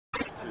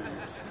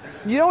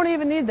You don't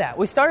even need that.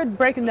 We started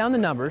breaking down the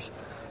numbers.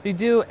 You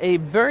do a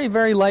very,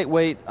 very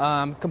lightweight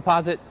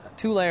composite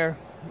 2-layer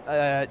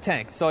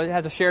tank. So it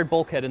has a shared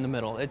bulkhead in the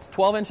middle. It's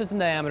 12 inches in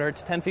diameter.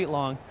 It's 10 feet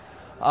long.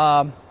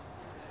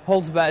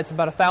 It's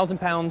about 1,000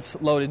 pounds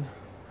loaded.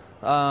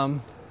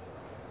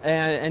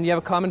 And you have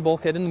a common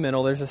bulkhead in the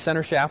middle. There's a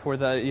center shaft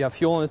where you have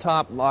fuel on the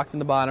top, LOX in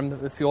the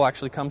bottom. The fuel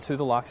actually comes through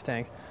the LOX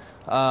tank.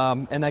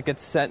 And that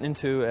gets set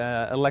into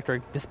an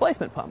electric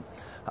displacement pump.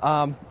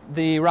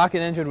 The rocket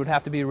engine would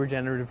have to be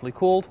regeneratively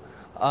cooled.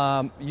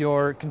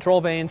 Your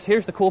control vanes,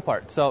 here's the cool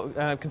part.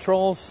 So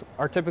controls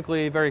are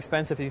typically very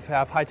expensive if you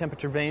have high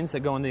temperature vanes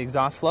that go in the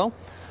exhaust flow.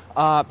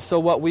 So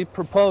what we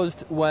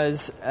proposed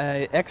was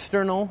an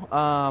external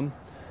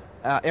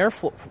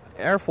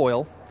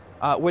airfoil,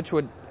 which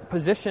would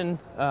position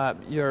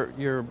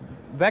your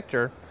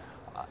vector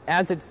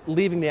as it's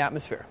leaving the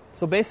atmosphere.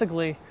 So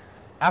basically,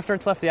 after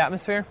it's left the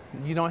atmosphere,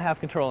 you don't have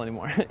control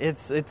anymore.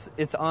 It's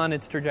on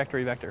its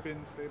trajectory vector.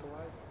 Spin stabilized?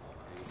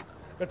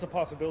 That's a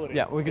possibility.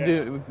 Yeah, we could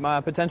do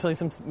potentially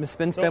some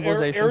spin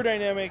stabilization.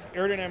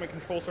 Aerodynamic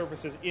control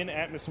surfaces in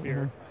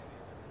atmosphere.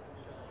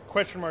 Mm-hmm.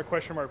 Question mark,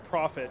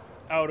 profit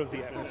out of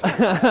the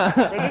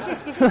atmosphere.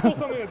 This is still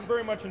something that's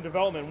very much in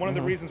development. One of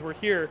the reasons we're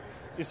here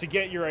is to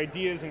get your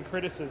ideas and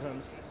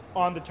criticisms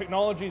on the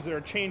technologies that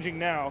are changing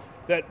now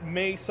that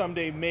may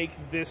someday make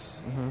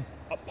this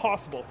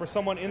possible for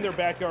someone in their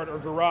backyard or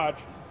garage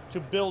to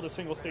build a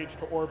single stage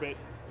to orbit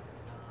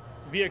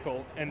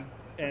vehicle and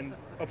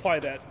apply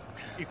that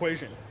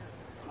equation.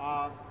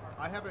 I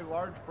have a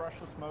large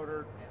brushless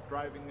motor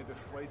driving a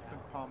displacement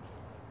pump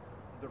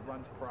that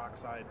runs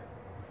peroxide.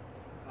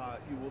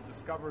 You will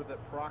discover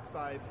that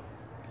peroxide,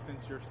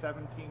 since you're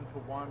 17 to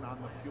 1 on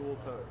the fuel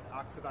to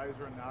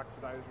oxidizer, and the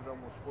oxidizer is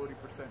almost 40%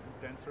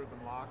 denser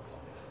than LOX,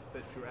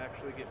 that you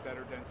actually get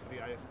better density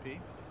ISP,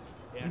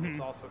 and it's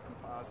also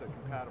composite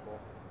compatible.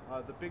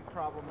 The big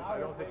problem is I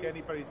don't think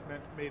anybody's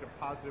made a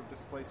positive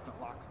displacement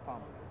LOX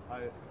pump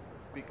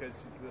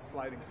because the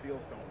sliding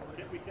seals don't work.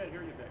 We can't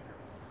hear you back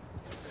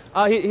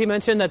here. He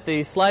mentioned that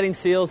the sliding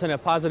seals and a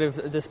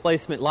positive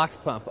displacement LOX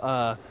pump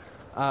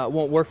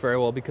won't work very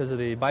well because of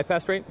the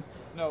bypass rate?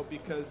 No,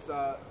 because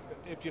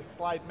if you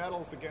slide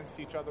metals against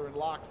each other in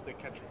LOX, they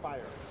catch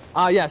fire.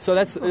 Yeah, so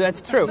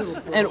that's true.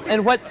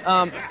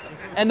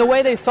 And the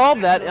way they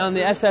solve that on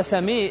the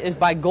SSME is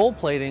by gold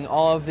plating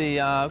all of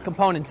the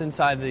components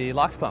inside the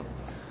LOX pump.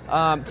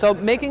 So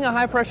making a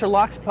high pressure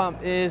LOX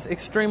pump is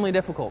extremely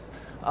difficult.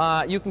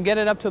 You can get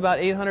it up to about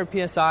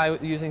 800 psi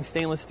using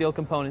stainless steel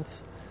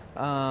components,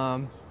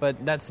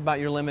 but that's about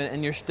your limit,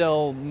 and you're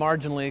still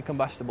marginally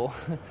combustible.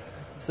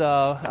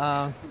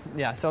 So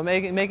so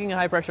making a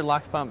high pressure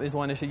LOX pump is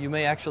one issue.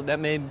 That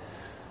may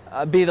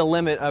be the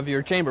limit of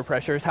your chamber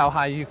pressure, is how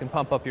high you can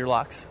pump up your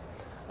LOX.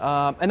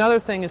 Another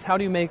thing is, how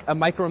do you make a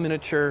micro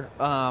miniature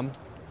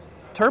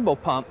turbo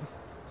pump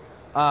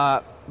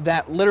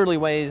that literally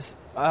weighs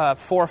 4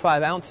 or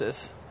 5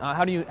 ounces?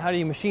 How do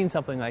you machine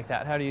something like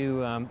that? How do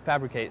you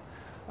fabricate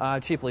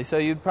cheaply? So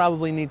you'd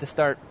probably need to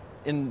start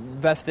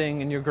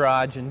investing in your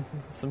garage and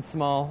some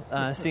small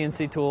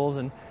CNC tools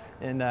and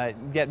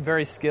get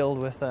very skilled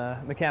with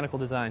mechanical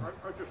design. Are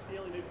there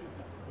scaling issues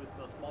with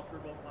small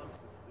turbo pumps?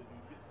 Did you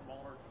get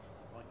smaller,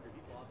 like your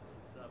heat losses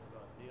and stuff,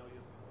 nail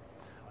you?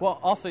 Well,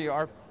 also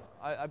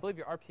I believe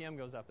your RPM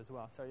goes up as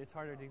well, so it's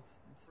harder to...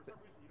 For some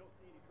reason, you don't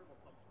see any turbo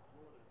pumps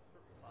lower than a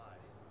certain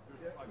size.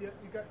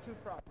 You got two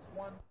problems.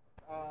 One,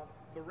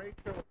 the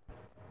ratio of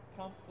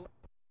pump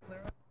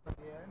clearance at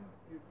the end,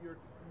 your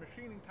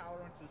machining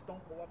tolerances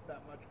don't go up that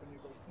much when you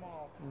go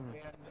small,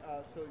 and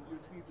so you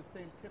need the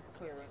same tip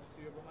clearance, so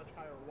you have a much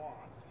higher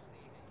loss.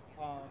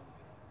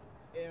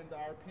 And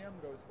the RPM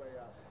goes way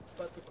up.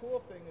 But the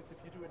cool thing is, if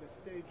you do it as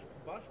staged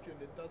combustion,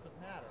 it doesn't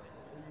matter.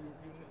 You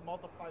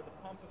multiply the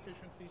pump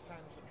efficiency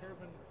times the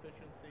turbine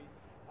efficiency.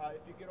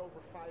 If you get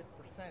over 5%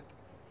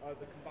 of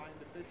the combined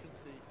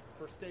efficiency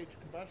for staged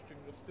combustion,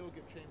 you'll still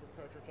get chamber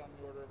pressures on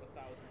the order of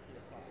 1,000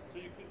 psi. So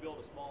you could build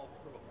a small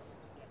turbo pump.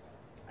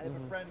 I have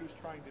a friend who's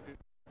trying to do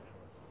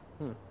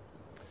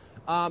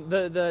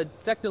The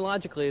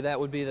technologically, that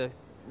would be the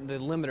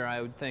limiter,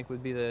 I would think,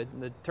 would be the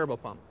turbo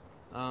pump.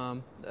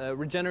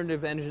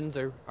 Regenerative engines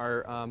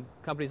are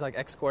companies like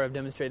X-Core have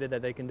demonstrated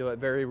that they can do it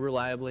very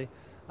reliably,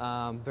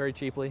 very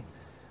cheaply.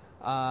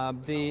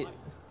 The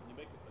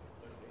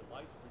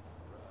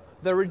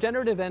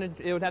regenerative engine,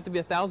 it would have to be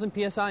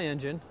 1,000 psi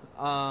engine.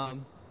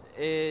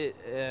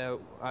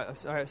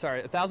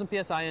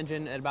 1,000 psi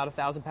engine at about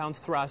 1,000 pounds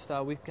thrust.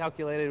 We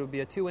calculated it would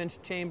be a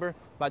 2-inch chamber,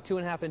 about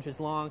 2.5 inches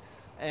long,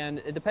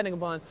 and depending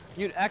upon,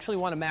 you'd actually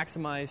want to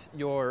maximize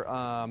your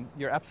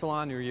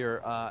epsilon or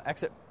your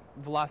exit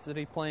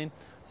velocity plane.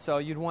 So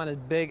you'd want as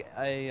big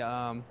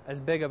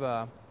of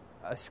a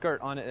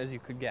skirt on it as you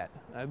could get,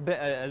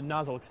 a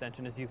nozzle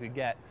extension as you could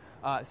get.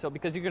 So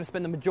because you're going to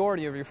spend the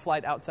majority of your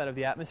flight outside of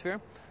the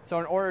atmosphere. So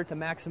in order to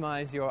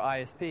maximize your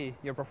ISP,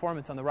 your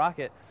performance on the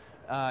rocket,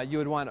 you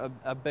would want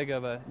a big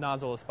of a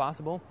nozzle as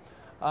possible.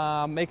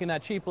 Making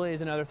that cheaply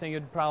is another thing.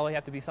 It'd probably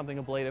have to be something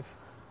ablative.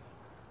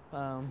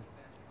 Will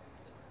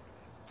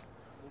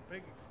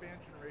big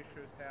expansion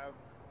ratios have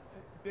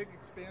big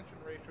expansion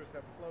ratios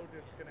have flow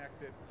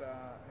disconnected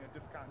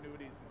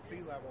discontinuities at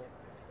sea level,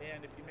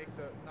 and if you make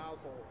the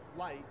nozzle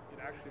light, it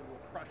actually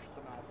will crush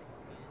the nozzle.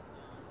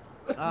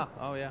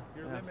 Oh yeah.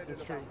 Your Yeah. limit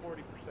is about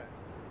 40%.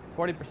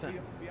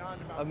 40%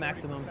 Beyond about of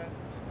maximum. 40%,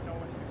 no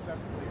one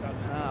successfully done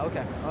that.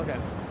 Okay.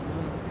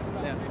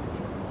 Yeah.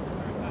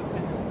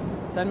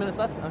 10 minutes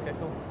left? Okay,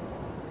 cool.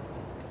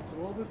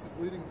 So all this is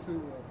leading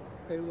to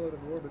payload in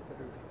orbit that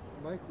is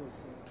micro.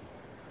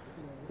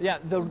 Yeah,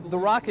 the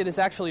rocket is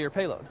actually your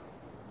payload.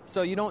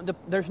 So you don't.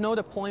 There's no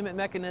deployment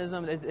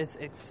mechanism. It's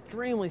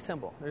extremely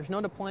simple. There's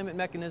no deployment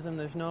mechanism.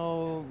 There's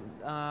no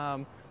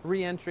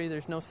re-entry.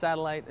 There's no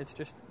satellite. It's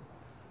just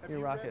your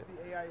rocket.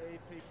 Have you read the AIA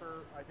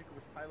paper? I think it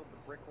was titled "The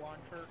Brick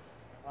Launcher."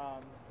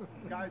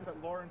 Guys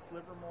at Lawrence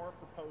Livermore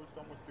proposed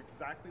almost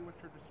exactly what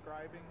you're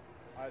describing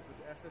as this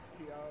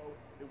SSTO.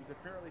 It was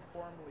fairly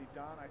formally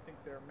done. I think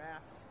their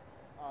mass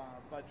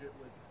budget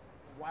was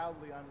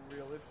wildly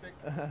unrealistic,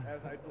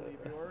 as I believe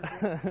yours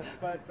is.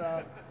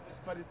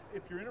 But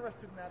if you're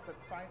interested in that,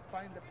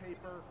 find the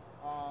paper.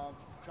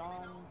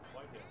 John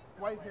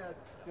Whitehead.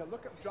 Yeah,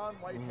 look up John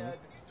Whitehead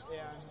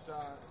and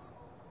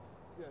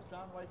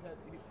John Whitehead.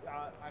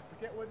 I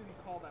forget what did he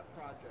call that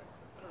project.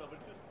 I don't know,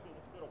 but just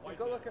go to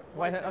Go look at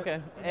Whitehead.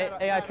 Okay.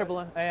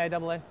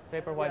 AIAA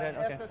paper. Whitehead.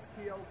 Okay.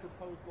 SSTO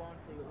proposed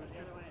launcher that was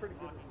just pretty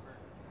good.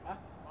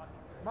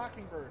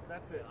 Mockingbird.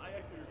 That's it.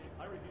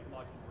 I reviewed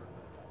Mockingbird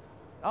for the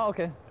guys. Oh,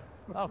 okay.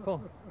 Oh,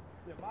 cool.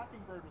 Yeah,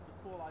 Mockingbird was a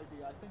cool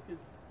idea. I think his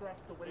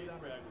thrust away Base down.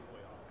 drag was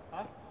way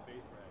off.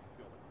 Base drag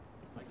killed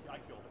it. I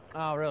killed it.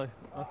 Oh, really?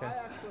 Okay. I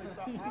actually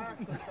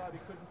thought he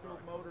couldn't build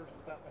motors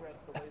with that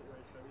thrust to weight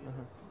ratio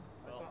either.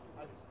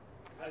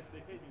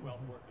 They paid me well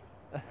for working.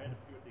 I had to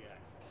do it the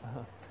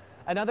axe.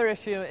 Another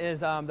issue is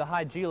the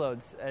high G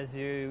loads as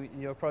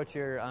you approach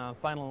your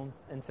final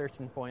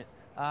insertion point.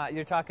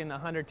 You're talking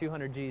 100,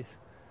 200 Gs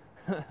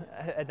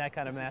at that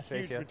kind of mass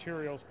Huge ratio.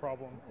 materials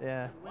problem.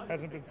 Yeah.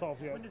 Hasn't been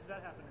solved yet. When does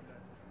that happen,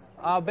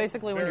 guys?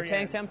 Basically, when your Very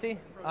tank's end. empty,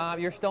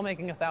 you're still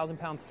making 1,000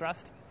 pounds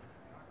thrust,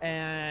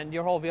 and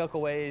your whole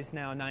vehicle weighs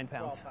now 9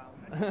 pounds.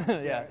 12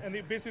 pounds. Yeah. And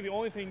basically the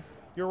only thing,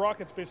 your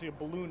rocket's basically a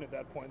balloon at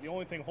that point. The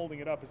only thing holding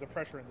it up is the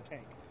pressure in the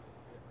tank.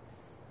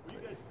 What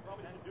you guys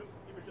probably should do,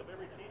 give yourself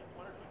every chance.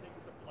 Why don't you take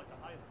this up to like the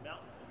highest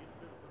mountain so you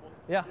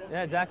get the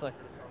Yeah, exactly.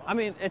 I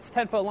mean, it's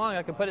 10 foot long.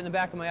 I could put it in the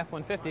back of my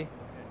F-150,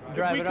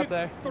 drive it up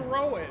there. We could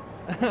throw it,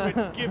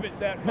 but give it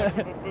that much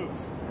of a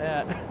boost.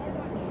 Yeah.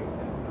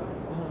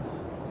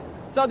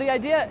 So the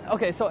idea,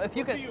 okay, so if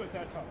you See could, you at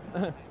that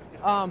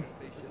time.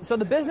 so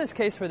the business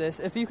case for this,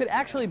 if you could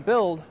actually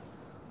build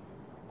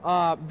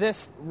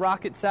this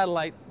rocket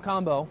satellite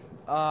combo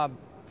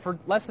for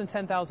less than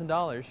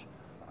 $10,000,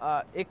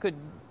 it could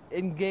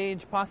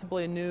engage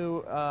possibly a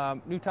new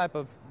type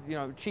of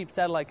cheap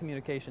satellite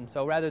communication.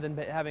 So rather than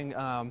having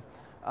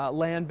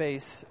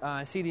land-based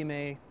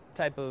CDMA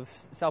type of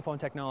cell phone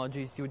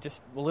technologies, you would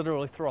just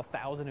literally throw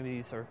 1,000 of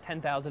these or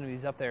 10,000 of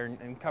these up there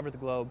and cover the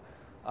globe.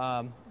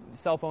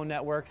 Cell phone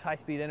networks,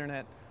 high-speed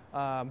internet.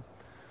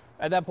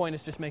 At that point,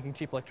 it's just making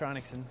cheap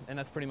electronics, and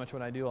that's pretty much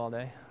what I do all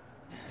day.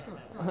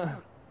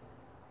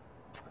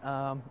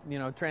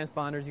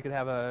 Transponders, you could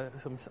have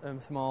some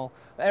small...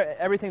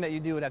 Everything that you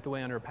do would have to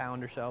weigh under a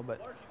pound or so, but...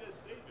 Why don't you guys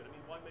stage it? I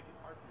mean, why make it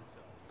hard for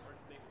yourself? Why don't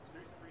you make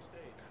it free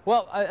stage?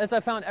 Well, as I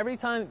found, every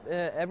time,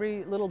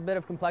 every little bit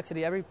of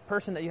complexity, every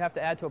person that you have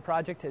to add to a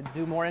project to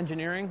do more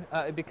engineering,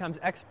 it becomes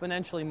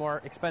exponentially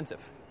more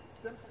expensive.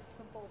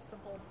 Simple,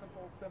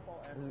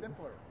 and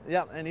simpler.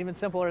 Yeah, and even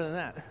simpler than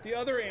that. The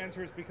other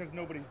answer is because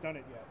nobody's done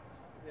it yet.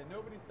 Yeah,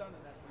 nobody's done an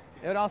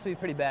SST. It would also be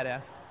pretty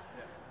badass.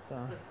 So,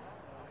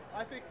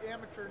 I think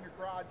amateur in your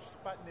garage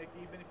Sputnik,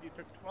 even if you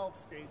took 12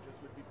 stages,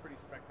 would be pretty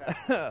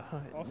spectacular.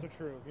 Also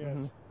true,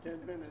 yes.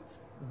 10 minutes.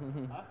 10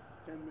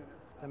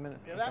 minutes. 10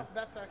 minutes. Yeah, Okay.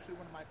 that's actually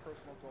one of my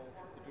personal goals,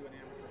 is to do an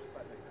amateur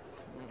Sputnik.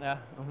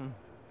 Yeah.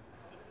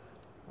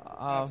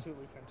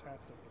 Absolutely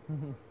fantastic.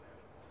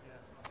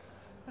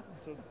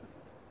 So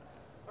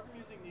How come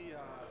using the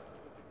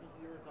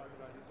you were talking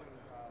about using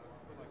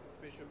something like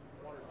SpaceUp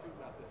 1 or 2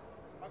 method?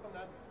 How come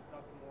that's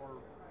not more?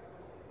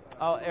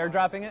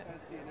 Airdropping it?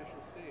 As the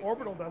initial stage.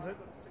 Orbital does it.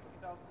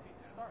 60,000 feet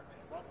to start.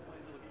 There's lots of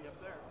planes that'll get you up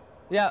there.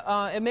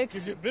 Yeah, it makes...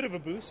 gives you a bit of a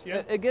boost,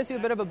 yeah. It gives you a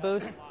bit of a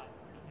boost.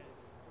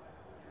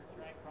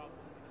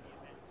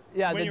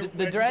 Yeah, When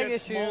the as drag you get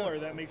issue... smaller,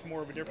 that makes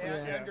more of a difference.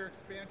 And, Yeah. and your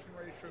expansion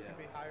ratio can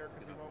be higher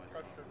because you won't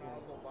crush your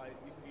nozzle by,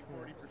 you can be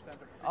 40% of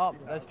 60,000. Oh,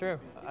 that's true.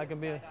 I can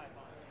be...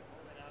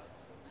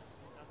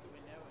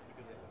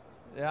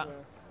 Yeah.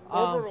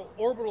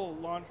 Orbital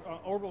launch,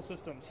 orbital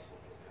systems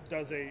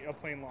does a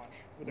plane launch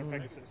with their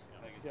Pegasus.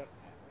 Yep.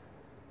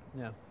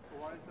 Yeah. So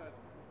why is that?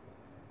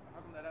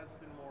 How come that hasn't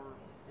been more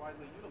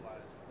widely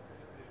utilized?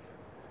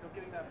 It's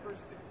getting that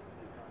first 60,000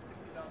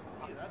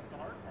 feet. That's the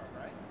hard part,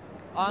 right?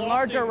 On Lofting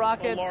larger a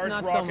rockets, large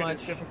not so rocket much.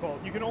 is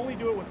difficult. You can only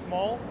do it with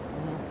small.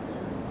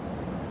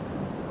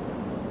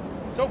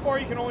 So far,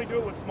 you can only do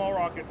it with small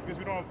rockets because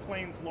we don't have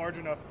planes large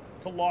enough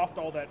to loft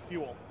all that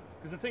fuel.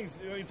 Because the thing's,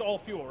 it's all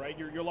fuel, right?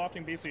 You're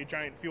lofting basically a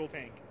giant fuel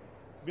tank.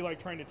 It'd be like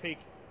trying to take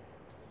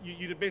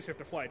you basically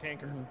have to fly a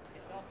tanker.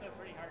 It's also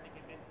pretty hard to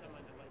convince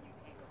someone to let you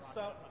take a rocket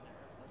So- up on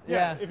their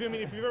airplane.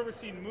 Yeah. If you've ever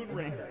seen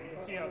Moonraker, you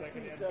can see how that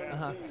can end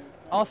bad.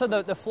 Also,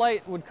 the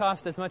flight would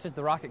cost as much as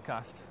the rocket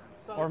cost,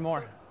 or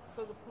more.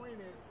 So the point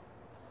is,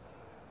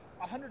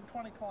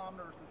 120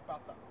 kilometers is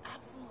about the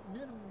absolute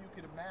minimum you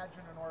could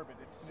imagine in orbit.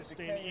 It's going to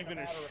Sustain decay even in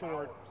a a matter of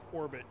short hours.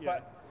 orbit. Yeah.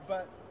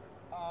 But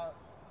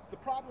the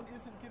problem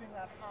isn't getting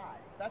that high.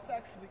 That's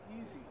actually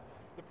easy.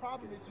 The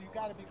problem is you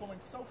got to be going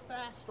so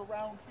fast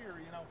around here.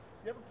 You know,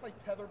 you ever play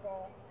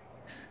tetherball?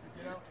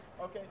 You know,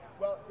 okay.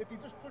 Well, if you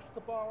just push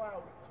the ball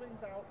out, it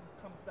swings out and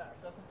comes back.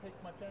 It doesn't take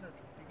much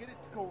energy. To get it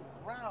to go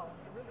round,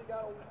 you really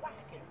got to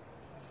whack it.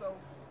 So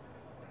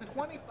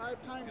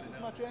 25 times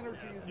as much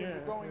energy as in the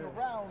going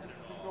around as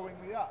in going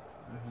the up.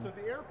 So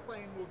the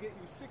airplane will get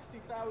you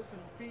 60,000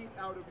 feet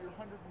out of your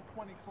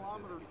 120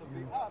 kilometers of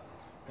the up,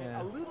 and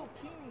a little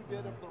teeny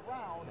bit of the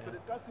round, but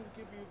it doesn't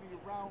give you the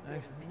round.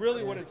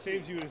 Really, what it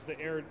saves you is the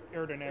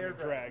aerodynamic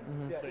drag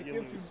Yeah, that it you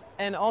gives lose.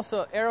 And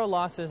also, aero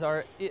losses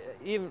are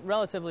even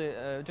relatively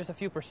just a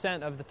few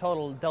 % of the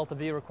total delta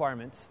V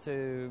requirements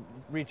to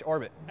reach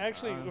orbit.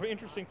 Actually, an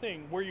interesting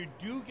thing, where you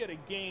do get a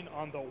gain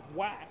on the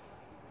whack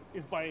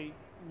is by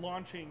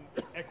launching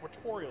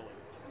equatorially.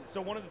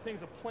 So one of the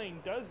things a plane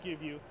does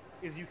give you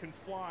is you can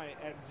fly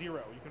at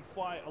 0. You can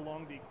fly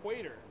along the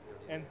equator,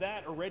 and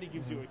that already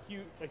gives you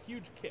a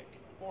huge kick.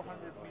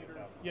 400 meters.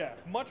 Yeah,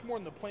 much more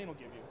than the plane will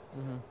give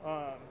you.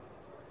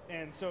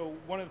 And so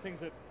one of the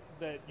things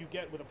that you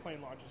get with a plane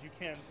launch is you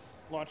can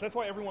launch. That's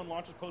why everyone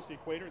launches close to the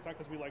equator. It's not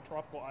because we like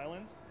tropical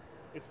islands.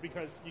 It's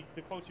because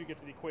the closer you get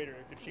to the equator,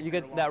 the cheaper You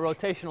get your that launch.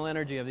 rotational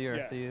energy of the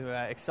Earth. Yeah. You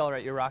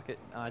accelerate your rocket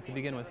to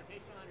begin with. The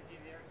rotational energy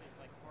of the Earth is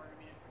like 400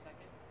 meters per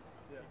second.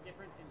 The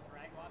difference in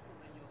drag losses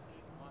that you'll see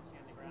from launching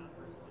on the ground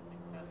versus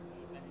at 6,000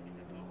 feet, I think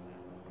is at least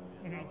that.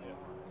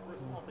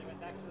 Probably more. So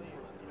it's actually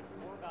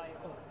more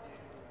valuable to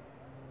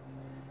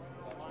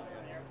launch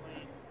an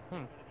airplane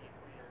to the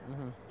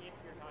equator if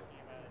you're talking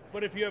about it.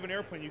 But if you have an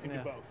airplane, you can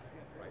do both.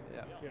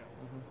 Yeah. Yeah.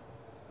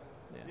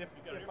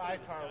 If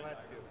ITAR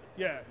lets you.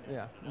 Yeah.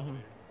 Yeah.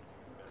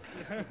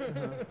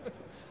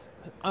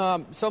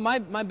 So my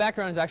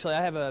background is actually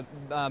I have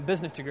a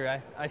business degree.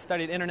 I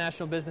studied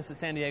international business at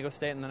San Diego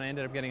State, and then I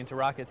ended up getting into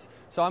rockets.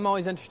 So I'm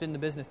always interested in the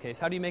business case.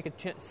 How do you make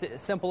it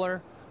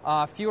simpler,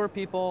 fewer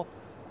people,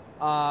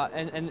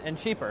 and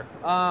cheaper?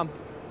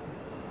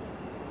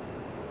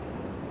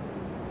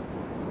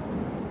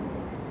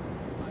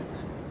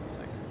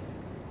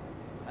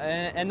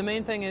 And the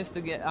main thing is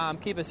to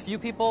keep as few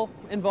people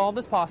involved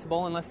as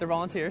possible, unless they're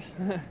volunteers.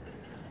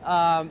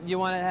 You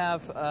want to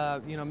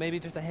have, maybe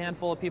just a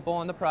handful of people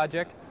on the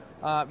project.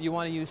 You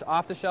want to use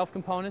off-the-shelf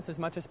components as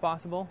much as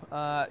possible.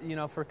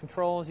 For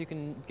controls, you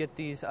can get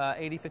these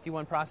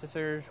 8051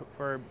 processors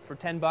for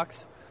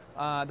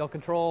 $10. They'll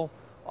control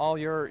all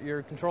your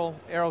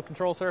aero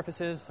control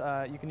surfaces.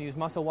 You can use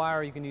muscle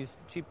wire. You can use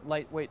cheap,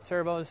 lightweight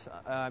servos.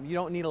 You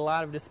don't need a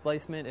lot of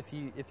displacement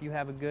if you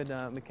have a good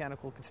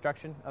mechanical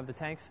construction of the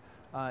tanks.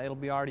 It'll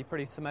be already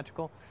pretty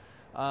symmetrical.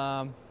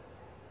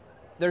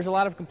 There's a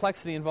lot of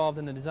complexity involved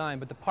in the design,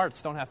 but the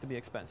parts don't have to be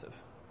expensive.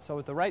 So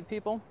with the right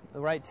people, the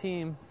right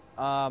team,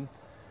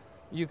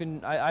 you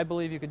can. I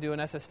believe you could do an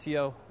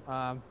SSTO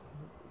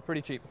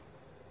pretty cheap.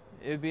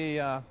 It'd be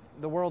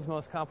the world's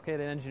most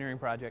complicated engineering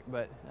project,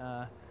 but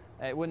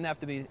it wouldn't have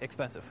to be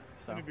expensive.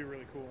 So. That'd be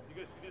really cool. You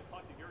guys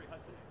talked to Gary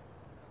Hudson?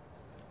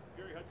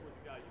 Gary Hudson was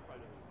the guy you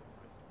probably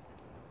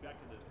know back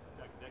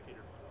a decade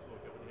or so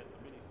ago when he had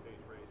the mini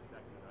space race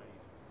back in the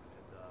 90s.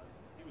 And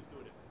he was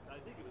doing it. I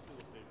think it was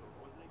single stage,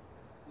 wasn't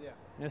he?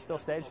 Yeah. It's still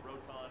staged?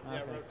 Roton.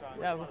 Yeah, Roton.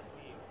 Yeah. A lot of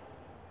schemes.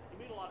 He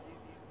made a lot. He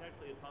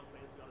actually had Tom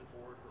Clancy on his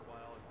board for a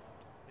while. And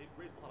they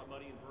raised a lot of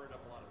money and burned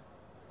up a lot of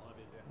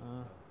it.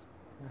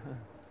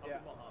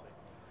 Yeah. Mojave.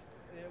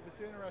 It was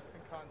an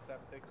interesting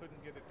concept. They couldn't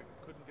get the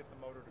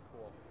motor to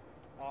cool.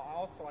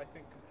 Also, I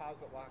think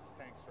composite LOX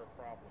tanks are a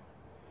problem.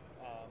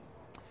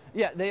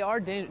 Yeah, they are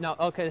dangerous. No,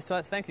 okay,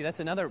 so thank you. That's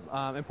another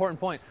important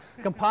point.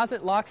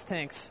 Composite LOX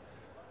tanks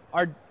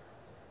are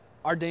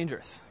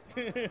dangerous.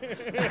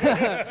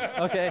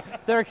 Okay,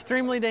 they're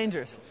extremely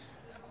dangerous.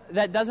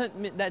 That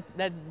doesn't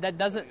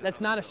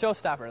that's not a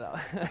showstopper though.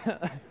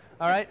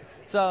 All right,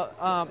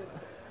 so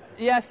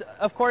yes,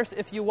 of course,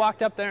 if you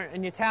walked up there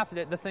and you tapped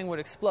it, the thing would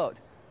explode.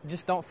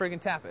 Just don't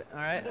friggin' tap it, all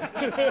right?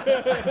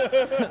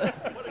 The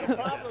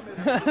problem is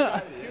you've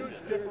got a huge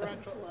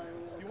differential.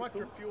 You want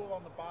your fuel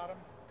on the bottom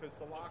because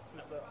the LOX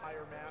is a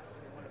higher mass and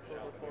you want it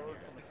further forward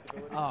from a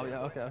stability Oh,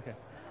 standpoint. yeah, okay.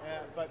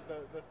 But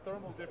the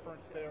thermal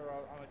difference there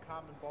on a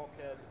common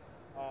bulkhead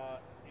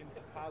in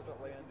composite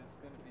land is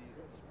going to be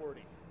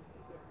sporty.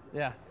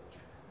 Yeah.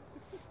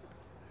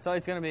 So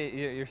it's going to be,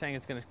 you're saying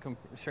it's going to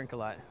shrink a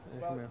lot.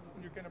 Well,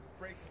 you're going to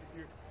break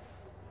your...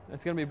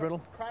 It's going to be brittle?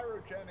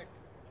 Cryogenic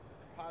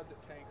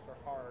composite tanks are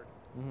hard.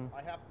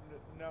 I happen to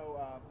know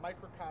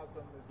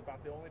Microcosm is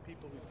about the only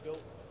people who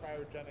built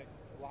cryogenic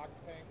LOX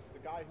tanks.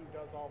 The guy who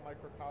does all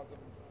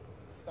Microcosm's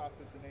stuff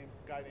is a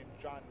guy named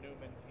John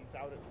Newman. He's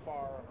out at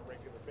FAR on a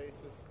regular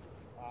basis.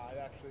 I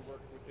actually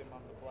worked with him on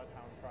the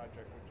Bloodhound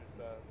project, which is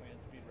the land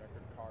speed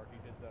record car. He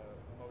did the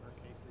motor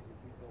casing, and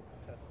we built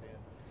the test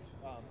stand.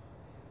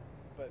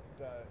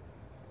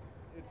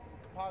 It's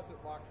composite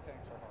LOX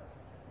tanks are hard.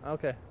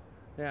 Okay.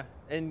 Yeah.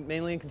 And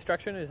mainly in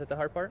construction, is that the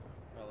hard part?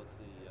 Well, it's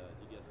the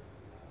you get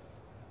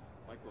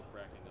micro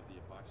cracking of the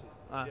epoxy.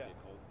 Yeah. Get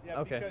cold. Yeah,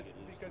 Okay.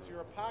 because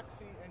your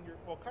epoxy and your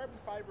carbon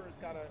fiber has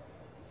got a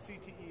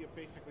CTE of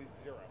basically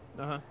 0.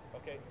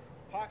 Okay,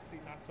 epoxy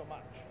not so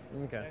much.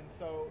 Okay. And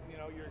so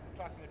you're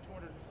talking a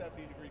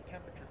 270-degree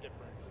temperature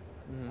difference.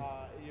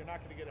 You're not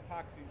going to get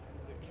epoxy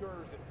that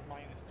cures at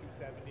minus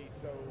 270,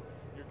 so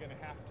you're going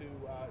to have to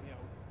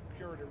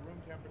cure it at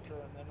room temperature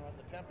and then run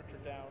the temperature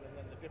down, and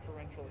then the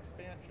differential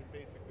expansion.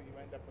 Basically, you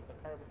end up with a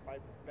carbon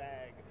fiber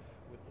bag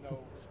with no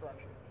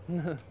structure.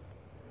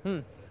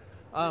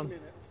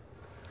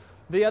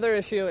 The other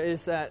issue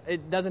is that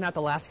it doesn't have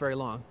to last very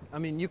long. I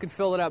mean, you could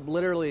fill it up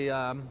literally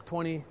 10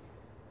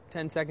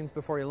 seconds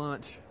before you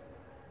launch,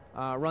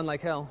 run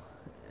like hell,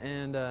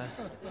 and hit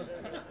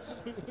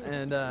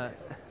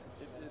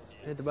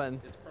the button.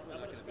 It's probably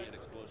not going to be an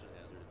explosion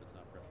hazard if it's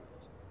not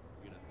pressurized.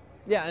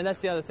 Yeah, and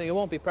that's the other thing. It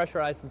won't be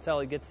pressurized until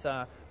it gets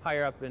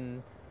higher up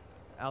in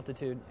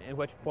altitude, at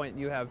which point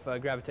you have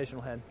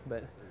gravitational head.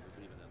 But Have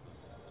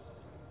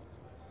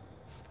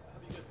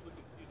you guys looked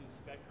at using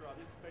Spectra? I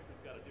think Spectra's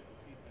got a different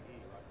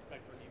CTE, right?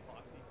 Spectra and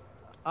epoxy.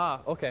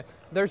 okay.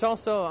 There's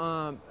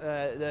also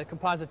the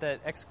composite that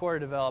X-Core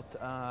developed.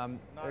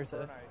 There's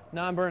a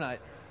non-burnite.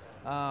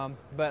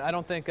 But I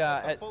don't think...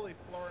 it's a fully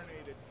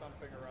fluorinated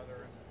something or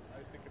other, and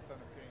I think it's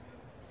unobtainium.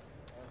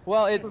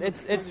 Well,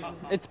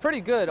 it's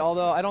pretty good,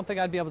 although I don't think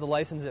I'd be able to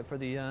license it for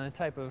the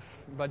type of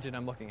budget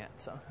I'm looking at.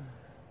 So,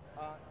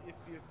 if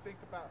you think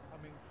about,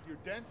 your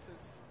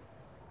densest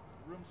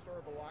room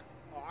storable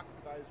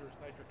oxidizer is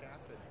nitric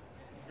acid.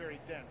 It's very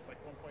dense, like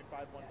 1.5,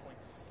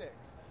 1.6.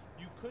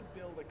 You could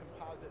build a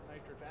composite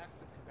nitric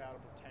acid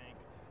compatible tank,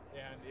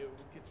 and it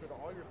gets rid of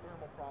all your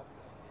thermal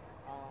problems.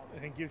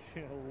 And it gives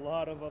you a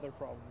lot of other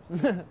problems.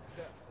 They're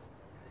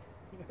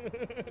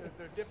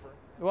different.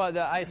 well,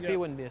 the ISP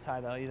wouldn't be as high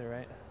though either,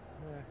 right?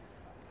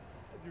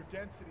 Your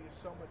density is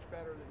so much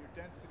better that your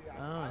density.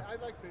 I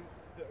like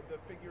the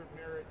figure of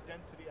merit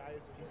density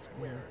ISP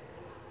squared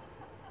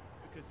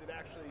because it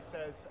actually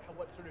says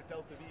what sort of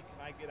delta V can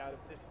I get out of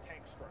this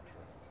tank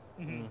structure,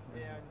 and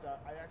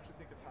I actually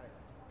think it's higher.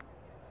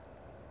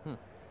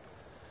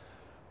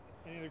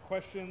 Any other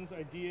questions,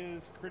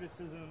 ideas,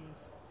 criticisms?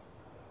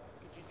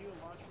 Could you do a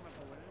launch from a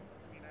balloon?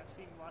 I mean, I've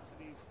seen lots of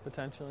these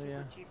Potentially, super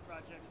yeah. cheap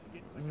projects to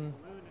get like a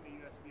balloon and a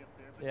USB up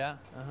there. But Yeah.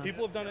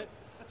 People have done it.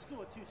 that's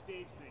still a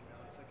two-stage thing,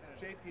 though. It's like kind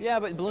of Yeah,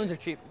 but balloons are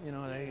cheap. They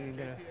JP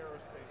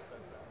Aerospace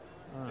does that.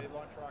 They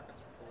launch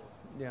rockets for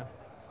free. yeah.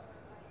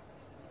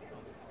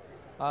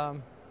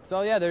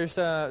 So yeah, there's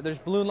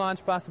balloon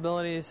launch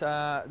possibilities.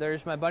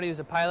 There's my buddy who's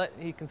a pilot.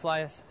 He can fly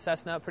a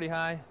Cessna pretty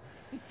high.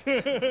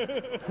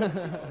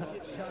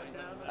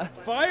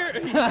 Fire!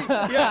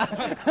 Yeah.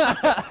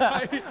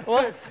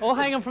 We'll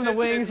hang him from the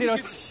wings.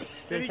 And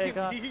Take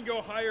off. he can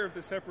go higher if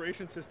the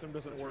separation system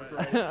doesn't work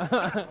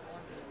right.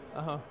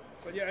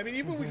 But yeah,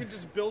 even we can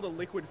just build a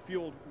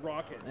liquid-fueled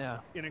rocket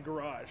in a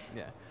garage.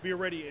 Yeah. Be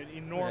already an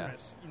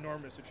enormous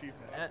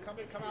achievement. Come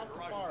out to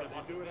FAR.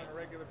 They do it on a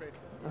regular basis.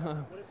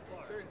 what is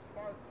FAR? Seriously,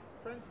 FAR,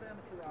 Friends of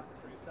Amateur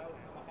Rocketry. It's out in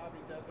the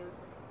Mojave Desert.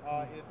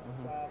 It's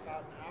about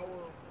an hour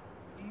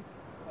east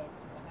of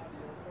Mojave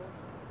Airport.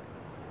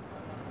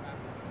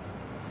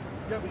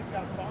 Yeah, we've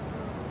got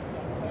bunkers, we've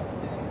got test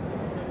stands,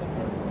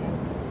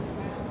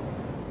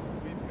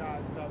 we've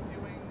got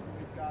viewing,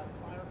 we've got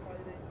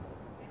firefighting,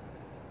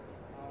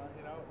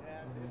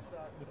 and it's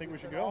I think we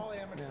should an go. all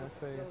amateur Yeah, that's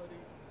very good. facility.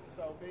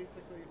 So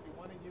basically, if you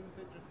want to use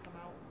it, just come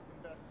out,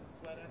 invest some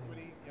sweat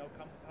equity,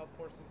 come help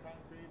pour some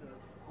concrete or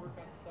work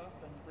on stuff,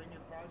 and bring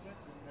your project,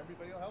 and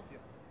everybody will help you.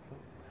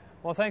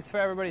 Well, thanks for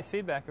everybody's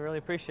feedback. I really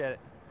appreciate it.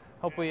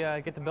 Hope we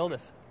get to build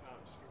this.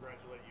 Just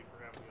congratulate you for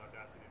having the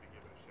audacity to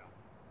give it a shot.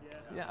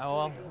 Yeah. Oh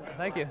well.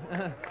 Thank you.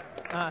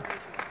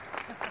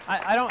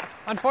 I don't.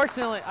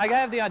 Unfortunately, I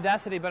have the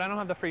audacity, but I don't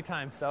have the free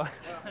time. So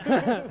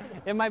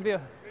it might be. Maybe you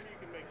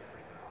can make it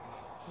free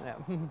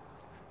time.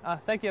 Yeah.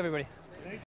 Thank you, everybody.